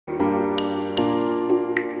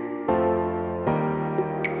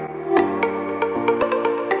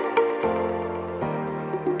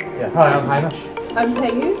Hi, I'm Hamish. I'm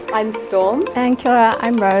Peggy. I'm Storm. And kia ora,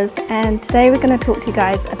 I'm Rose, and today we're going to talk to you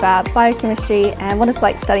guys about biochemistry and what it's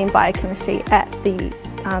like studying biochemistry at the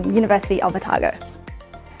University of Otago.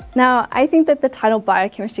 Now, I think that the title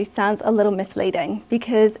biochemistry sounds a little misleading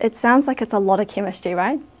because it sounds like it's a lot of chemistry,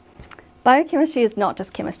 right? Biochemistry is not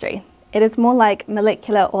just chemistry. It is more like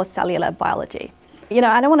molecular or cellular biology. You know,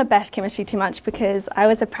 I don't want to bash chemistry too much because I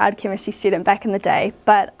was a proud chemistry student back in the day,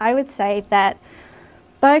 but I would say that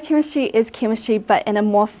biochemistry is chemistry but in a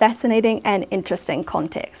more fascinating and interesting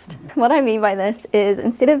context. What I mean by this is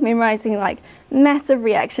instead of memorizing like massive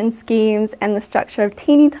reaction schemes and the structure of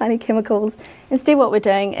teeny tiny chemicals, instead what we're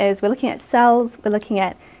doing is we're looking at cells, we're looking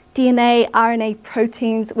at DNA, RNA,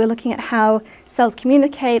 proteins, we're looking at how cells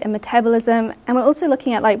communicate and metabolism, and we're also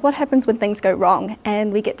looking at like what happens when things go wrong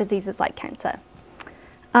and we get diseases like cancer.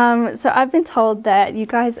 So I've been told that you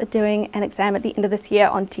guys are doing an exam at the end of this year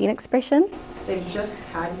on gene expression. They just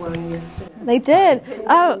had one yesterday. They did?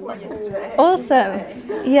 Oh, awesome.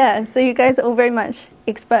 Yeah, so you guys are all very much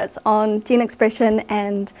experts on gene expression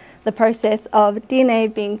and the process of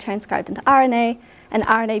DNA being transcribed into RNA and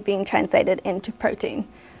RNA being translated into protein.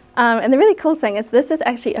 And the really cool thing is this is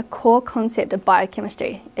actually a core concept of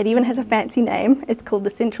biochemistry. It even has a fancy name. It's called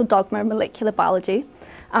the Central Dogma of Molecular Biology.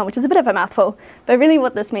 Which is a bit of a mouthful, but really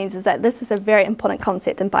what this means is that this is a very important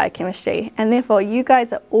concept in biochemistry, and therefore you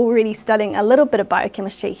guys are already studying a little bit of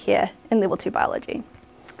biochemistry here in Level 2 Biology.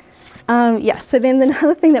 So then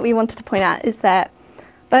another thing that we wanted to point out is that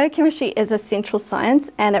biochemistry is a central science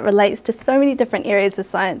and it relates to so many different areas of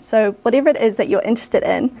science, so whatever it is that you're interested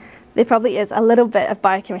in, there probably is a little bit of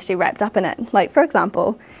biochemistry wrapped up in it. Like for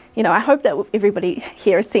example, you know, I hope that everybody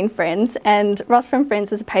here has seen Friends, and Ross from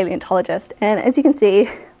Friends is a paleontologist, and as you can see,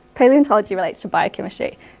 paleontology relates to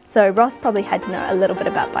biochemistry. So Ross probably had to know a little bit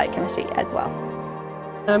about biochemistry as well.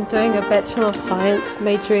 I'm doing a Bachelor of Science,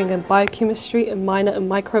 majoring in biochemistry and minor in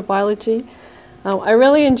microbiology. I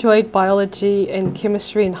really enjoyed biology and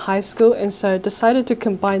chemistry in high school, and so decided to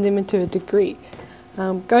combine them into a degree.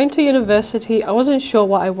 Going to university, I wasn't sure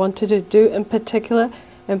what I wanted to do in particular,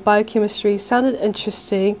 and biochemistry sounded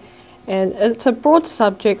interesting, and it's a broad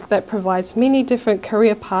subject that provides many different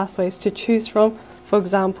career pathways to choose from, for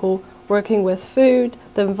example, working with food,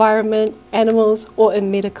 the environment, animals, or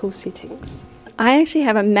in medical settings. I actually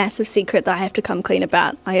have a massive secret that I have to come clean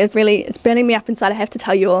about. It's burning me up inside, I have to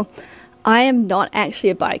tell you all. I am not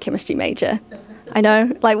actually a biochemistry major. I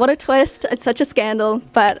know, like what a twist, it's such a scandal,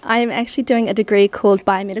 but I am actually doing a degree called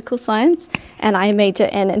biomedical science, and I major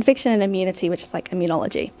in infection and immunity, which is like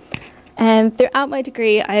immunology. And throughout my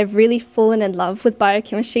degree, I have really fallen in love with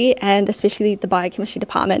biochemistry, and especially the biochemistry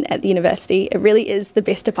department at the university. It really is the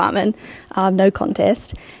best department, no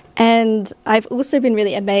contest. And I've also been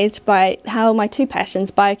really amazed by how my two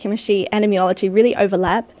passions, biochemistry and immunology, really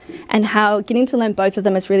overlap, and how getting to learn both of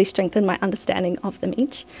them has really strengthened my understanding of them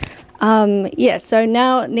each. So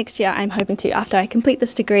now next year I'm hoping to, after I complete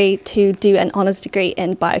this degree, to do an honours degree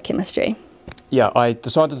in biochemistry. Yeah, I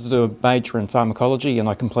decided to do a major in pharmacology and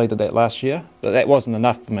I completed that last year, but that wasn't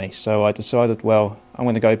enough for me, so I decided, well, I'm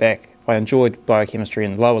going to go back. I enjoyed biochemistry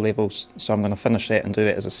in the lower levels, so I'm going to finish that and do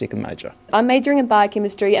that as a second major. I'm majoring in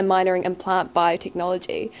biochemistry and minoring in plant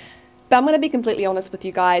biotechnology. But I'm going to be completely honest with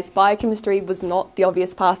you guys, biochemistry was not the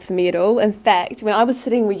obvious path for me at all. In fact, when I was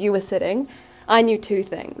sitting where you were sitting, I knew two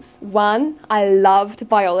things. One, I loved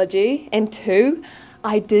biology, and two,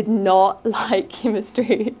 I did not like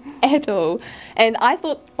chemistry at all. And I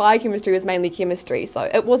thought biochemistry was mainly chemistry, so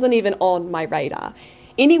it wasn't even on my radar.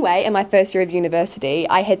 Anyway, in my first year of university,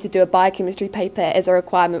 I had to do a biochemistry paper as a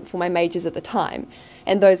requirement for my majors at the time,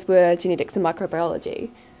 and those were genetics and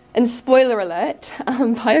microbiology. And spoiler alert,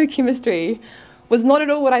 biochemistry was not at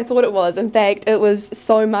all what I thought it was. In fact, it was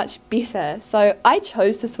so much better. So I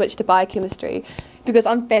chose to switch to biochemistry because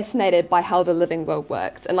I'm fascinated by how the living world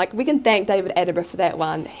works. And like, we can thank David Attenborough for that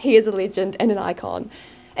one. He is a legend and an icon.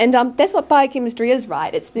 And that's what biochemistry is,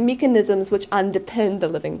 right? It's the mechanisms which underpin the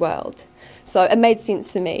living world. So it made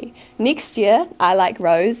sense for me. Next year, I, like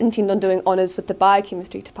Rose, intend on doing honours with the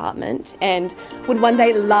biochemistry department and would one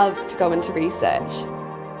day love to go into research.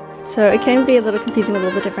 So it can be a little confusing with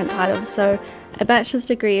all the different titles. So a bachelor's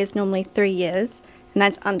degree is normally 3 years, and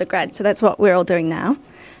that's undergrad, so that's what we're all doing now.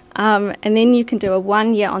 And then you can do a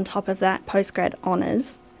 1 year on top of that postgrad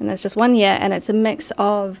honours, and that's just 1 year, and it's a mix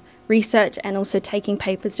of research and also taking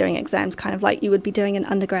papers, doing exams, kind of like you would be doing in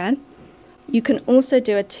undergrad. You can also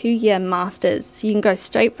do a 2-year master's, so you can go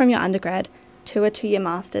straight from your undergrad to a 2-year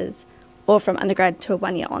master's, or from undergrad to a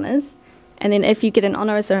 1 year honours. And then if you get an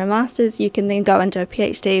honours or a master's, you can then go and do a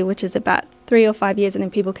PhD, which is about 3 or 5 years, and then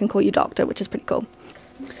people can call you doctor, which is pretty cool.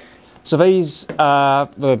 So these are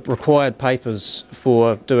the required papers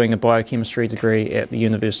for doing a biochemistry degree at the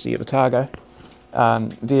University of Otago.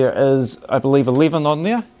 There is, I believe, 11 on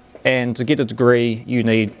there, and to get a degree you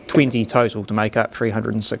need 20 total to make up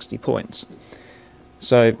 360 points.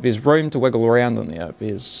 So there's room to wiggle around in there.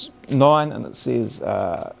 There's 9, and it says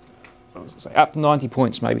up to 90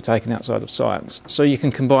 points may be taken outside of science. So you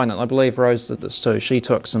can combine it. I believe Rose did this too. She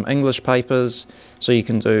took some English papers, so you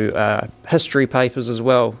can do history papers as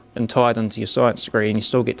well and tie it into your science degree, and you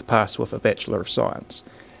still get to pass with a Bachelor of Science.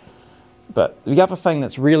 But the other thing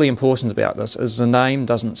that's really important about this is the name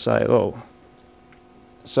doesn't say it all.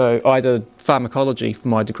 So I did pharmacology for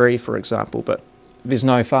my degree, for example, but there's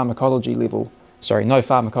no pharmacology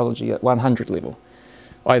at 100 level.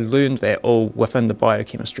 I learned that all within the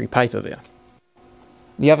biochemistry paper there.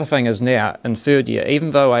 The other thing is now, in third year,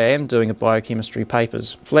 even though I am doing a biochemistry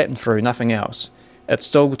papers, flat and through, nothing else, it's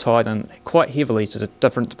still tied in quite heavily to the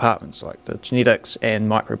different departments like the genetics and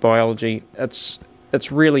microbiology.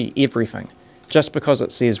 It's really everything. Just because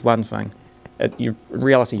it says one thing, in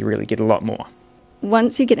reality you really get a lot more.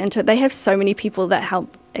 Once you get into it, they have so many people that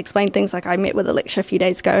help explain things. Like I met with a lecturer a few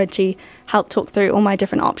days ago, and she helped talk through all my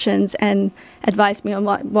different options and advised me on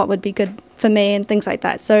what would be good for me and things like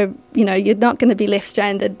that. So, you're not going to be left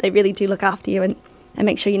stranded. They really do look after you and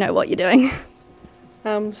make sure you know what you're doing.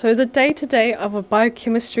 So the day-to-day of a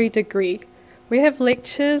biochemistry degree. We have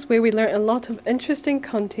lectures where we learn a lot of interesting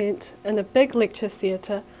content in a big lecture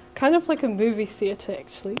theatre, kind of like a movie theatre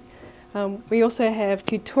actually. We also have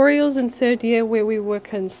tutorials in third year where we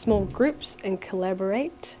work in small groups and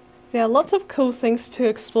collaborate. There are lots of cool things to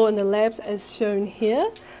explore in the labs as shown here.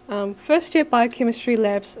 First year biochemistry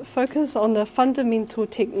labs focus on the fundamental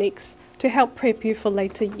techniques to help prep you for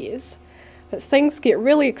later years. But things get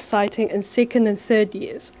really exciting in second and third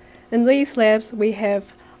years. In these labs we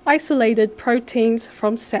have isolated proteins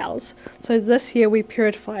from cells. So this year we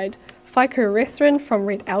purified phycoerythrin from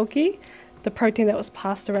red algae, the protein that was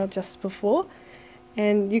passed around just before,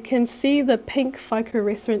 and you can see the pink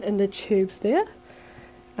phycoerythrin in the tubes there.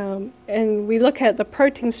 And we look at the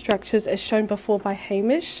protein structures as shown before by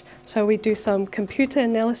Hamish, so we do some computer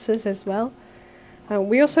analysis as well.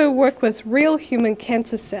 We also work with real human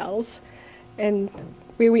cancer cells, and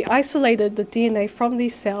where we isolated the DNA from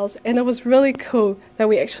these cells, and it was really cool that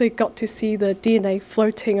we actually got to see the DNA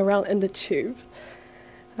floating around in the tubes.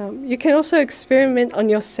 You can also experiment on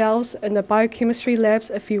yourselves in the biochemistry labs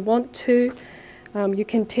if you want to. You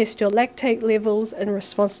can test your lactate levels in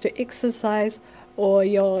response to exercise or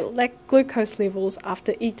your glucose levels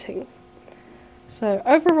after eating. So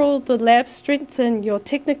overall, the labs strengthen your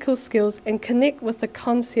technical skills and connect with the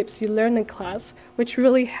concepts you learn in class, which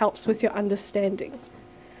really helps with your understanding.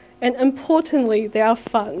 And importantly, they are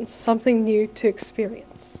fun, something new to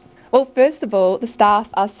experience. Well, first of all, the staff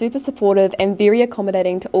are super supportive and very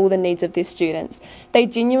accommodating to all the needs of their students. They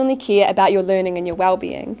genuinely care about your learning and your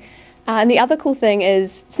well-being. And the other cool thing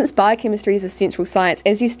is, since biochemistry is a central science,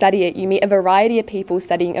 as you study it, you meet a variety of people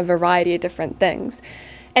studying a variety of different things.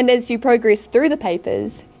 And as you progress through the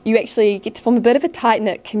papers, you actually get to form a bit of a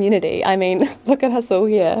tight-knit community. I mean, look at us all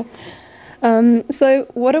here. So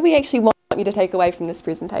what do we actually want you to take away from this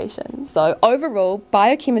presentation? So overall,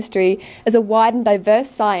 biochemistry is a wide and diverse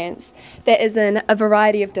science that is in a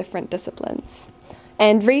variety of different disciplines.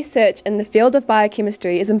 And research in the field of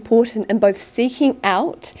biochemistry is important in both seeking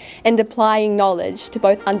out and applying knowledge to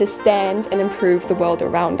both understand and improve the world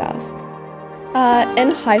around us.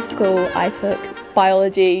 In high school, I took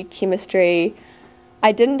biology, chemistry.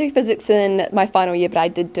 I didn't do physics in my final year, but I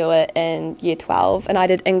did do it in year 12, and I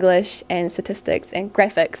did English and statistics and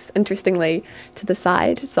graphics, interestingly, to the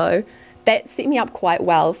side. So that set me up quite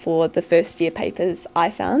well for the first year papers I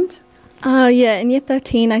found. Yeah, in year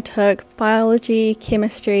 13 I took biology,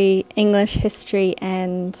 chemistry, English, history,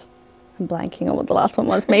 and I'm blanking on what the last one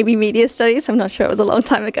was, maybe media studies. I'm not sure, it was a long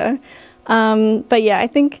time ago. But yeah, I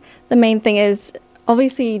think the main thing is,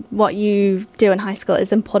 obviously what you do in high school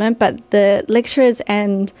is important, but the lecturers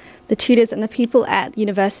and the tutors and the people at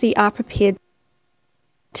university are prepared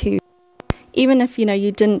to, even if you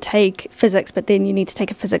didn't take physics, but then you need to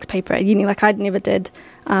take a physics paper at uni. Like I never did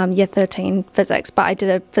year 13 physics, but I did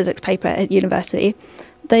a physics paper at university.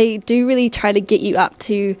 They do really try to get you up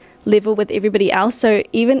to level with everybody else. So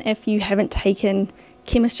even if you haven't taken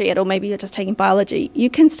chemistry at all, maybe you're just taking biology, you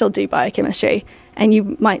can still do biochemistry and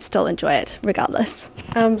you might still enjoy it regardless.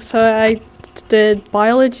 So I did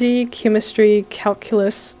biology, chemistry,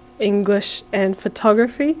 calculus, English and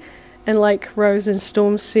photography, and like Rose and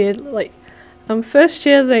Storm said, first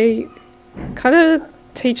year they kind of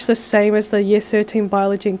teach the same as the year 13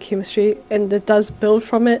 biology and chemistry, and it does build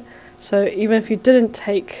from it. So even if you didn't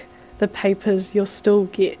take the papers, you'll still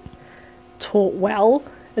get taught well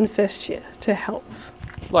in first year to help.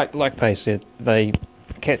 Like Pei said, they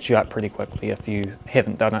catch you up pretty quickly if you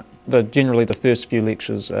haven't done it. Generally the first few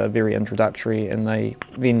lectures are very introductory, and they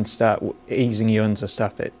then start easing you into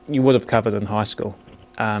stuff that you would have covered in high school.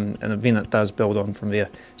 And then it does build on from there.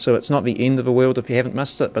 So it's not the end of the world if you haven't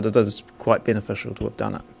missed it, but it is quite beneficial to have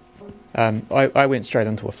done it. I went straight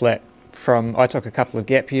into a flat. I took a couple of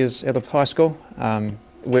gap years out of high school,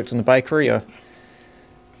 worked in the bakery, a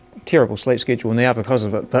terrible sleep schedule now because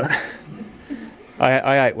of it, but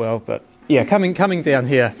I ate well. But yeah, coming down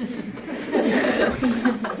here,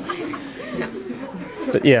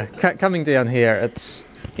 coming down here, it's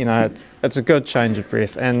it's a good change of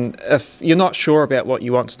breath. And if you're not sure about what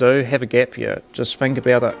you want to do, have a gap year. Just think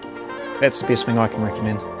about it. That's the best thing I can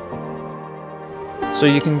recommend. So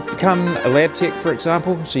you can become a lab tech, for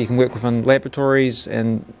example. So you can work within laboratories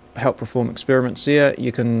and help perform experiments there.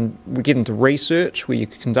 We get into research, where you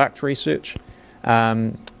can conduct research.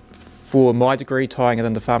 For my degree, tying it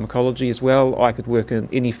into pharmacology as well, I could work in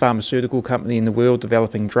any pharmaceutical company in the world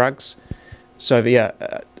developing drugs. So yeah,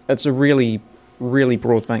 it's a really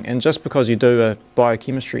broad thing. And just because you do a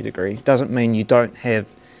biochemistry degree doesn't mean you don't have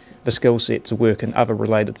the skill set to work in other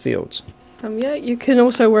related fields. Yeah, you can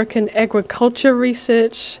also work in agriculture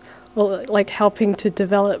research, or like helping to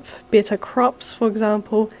develop better crops, for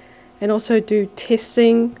example, and also do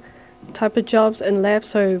testing type of jobs in labs,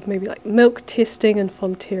 so maybe like milk testing and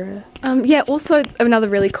Fonterra. Also another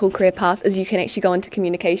really cool career path is you can actually go into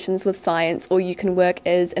communications with science, or you can work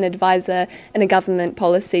as an advisor in a government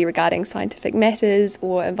policy regarding scientific matters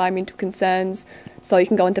or environmental concerns. So you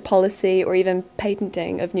can go into policy or even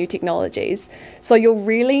patenting of new technologies. So you're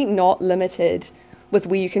really not limited with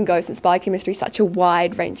where you can go, since biochemistry is such a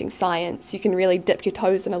wide-ranging science. You can really dip your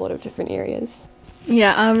toes in a lot of different areas.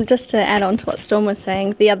 Yeah, just to add on to what Storm was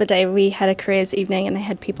saying, the other day we had a careers evening and they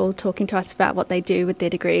had people talking to us about what they do with their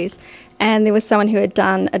degrees. And there was someone who had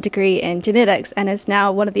done a degree in genetics and is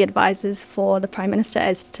now one of the advisors for the Prime Minister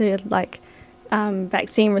as to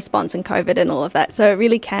vaccine response and COVID and all of that. So it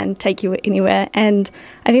really can take you anywhere. And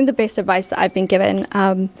I think the best advice that I've been given,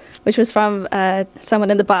 which was from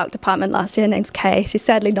someone in the bio department last year, her name's Kay. She's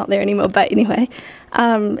sadly not there anymore, but anyway,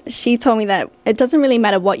 she told me that it doesn't really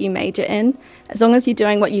matter what you major in. As long as you're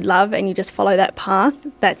doing what you love and you just follow that path,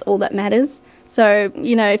 that's all that matters. So,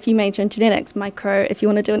 if you major in genetics, micro, if you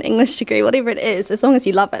want to do an English degree, whatever it is, as long as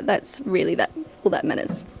you love it, that's really all that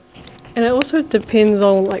matters. And it also depends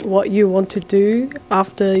on what you want to do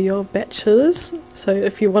after your bachelor's. So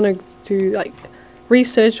if you want to do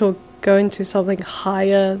research or go into something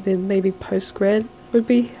higher, then maybe postgrad would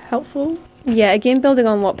be helpful. Yeah, again, building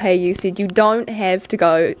on what Pei you said, you don't have to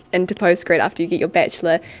go into postgrad after you get your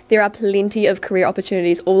bachelor. There are plenty of career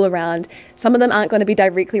opportunities all around. Some of them aren't going to be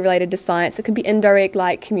directly related to science. It can be indirect,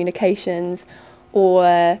 like communications,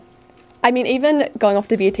 or even going off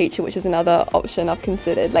to be a teacher, which is another option I've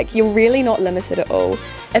considered. You're really not limited at all.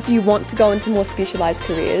 If you want to go into more specialised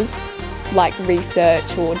careers, like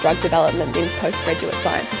research or drug development, then postgraduate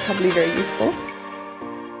science is probably very useful.